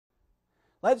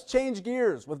Let's change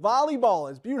gears with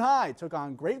volleyball as Butte High took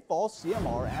on Great Falls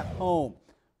CMR at home.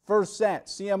 First set,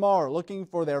 CMR looking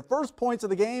for their first points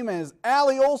of the game as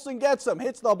Allie Olson gets them,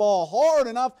 hits the ball hard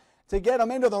enough to get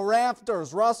them into the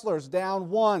rafters. Rustlers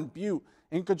down 1, Butte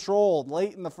in control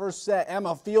late in the first set.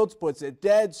 Emma Fields puts it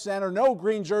dead center, no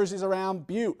green jerseys around.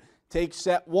 Butte takes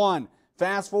set 1.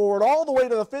 Fast forward all the way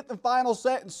to the 5th and final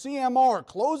set, and CMR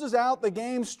closes out the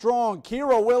game strong.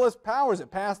 Kira Willis powers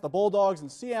it past the Bulldogs, and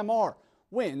CMR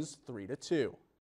wins 3-2.